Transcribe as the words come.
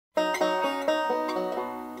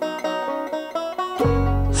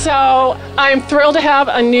So I'm thrilled to have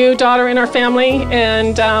a new daughter in our family,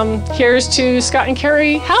 and here's to Scott and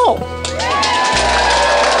Kari Howell.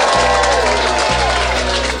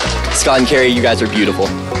 Scott and Kari, you guys are beautiful.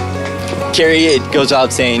 Kari, it goes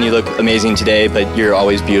out saying you look amazing today, but you're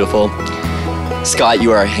always beautiful. Scott,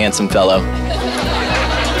 you are a handsome fellow.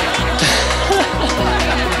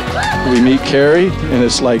 We meet Kari, and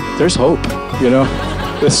it's like, there's hope, you know?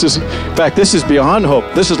 This is, in fact, this is beyond hope.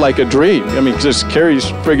 This is like a dream. I mean, just Kari's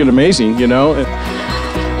friggin' amazing, you know?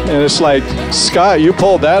 And it's like, Scott, you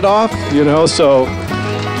pulled that off, you know? So,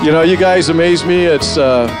 you know, you guys amaze me. It's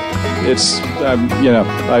you know,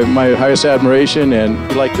 my highest admiration, and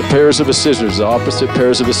you're like the pairs of a scissors, the opposite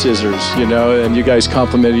pairs of a scissors, you know? And you guys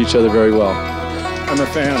complement each other very well. I'm a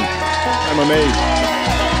fan. I'm amazed.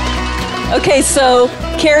 Okay, so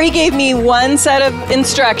Kari gave me one set of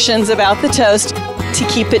instructions about the toast to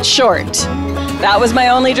keep it short. That was my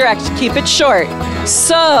only direction, keep it short.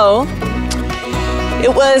 So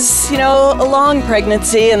it was, you know, a long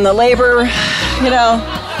pregnancy, and the labor, you know.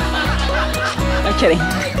 I'm kidding.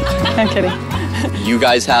 I'm kidding. You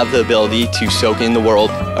guys have the ability to soak in the world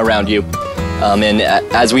around you. And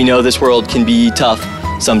as we know, this world can be tough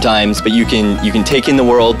sometimes, but you can take in the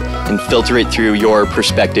world and filter it through your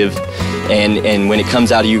perspective. And when it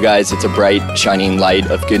comes out of you guys, it's a bright, shining light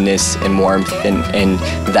of goodness and warmth, and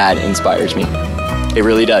that inspires me. It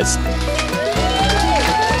really does.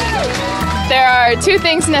 There are two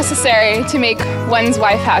things necessary to make one's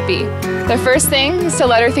wife happy. The first thing is to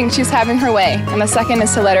let her think she's having her way, and the second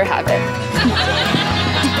is to let her have it.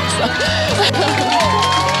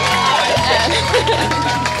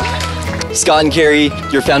 Scott and Kari,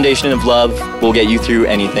 your foundation of love will get you through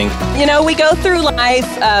anything. You know, we go through life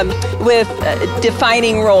with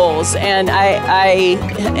defining roles, and I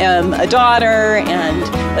am a daughter and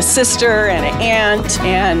a sister and an aunt,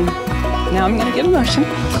 and now I'm going to get emotional.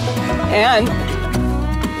 And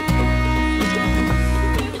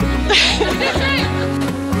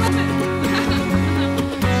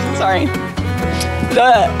sorry.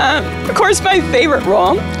 Of course, my favorite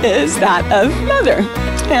role is that of mother,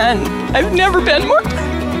 and I've never been more.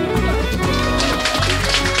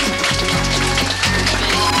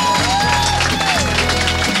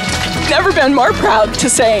 Never been more proud to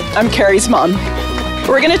say I'm Kari's mom.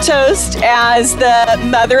 We're gonna toast as the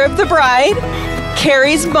mother of the bride,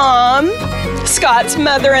 Kari's mom, Scott's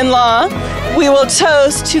mother-in-law. We will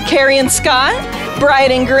toast to Kari and Scott,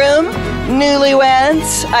 bride and groom,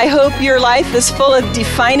 newlyweds. I hope your life is full of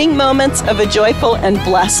defining moments of a joyful and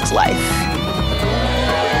blessed life.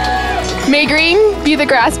 May green be the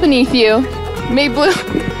grass beneath you. May blue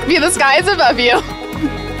be the skies above you.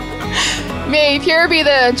 May pure be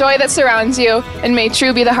the joy that surrounds you, and may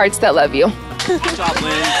true be the hearts that love you. Good job,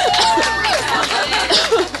 Lynn.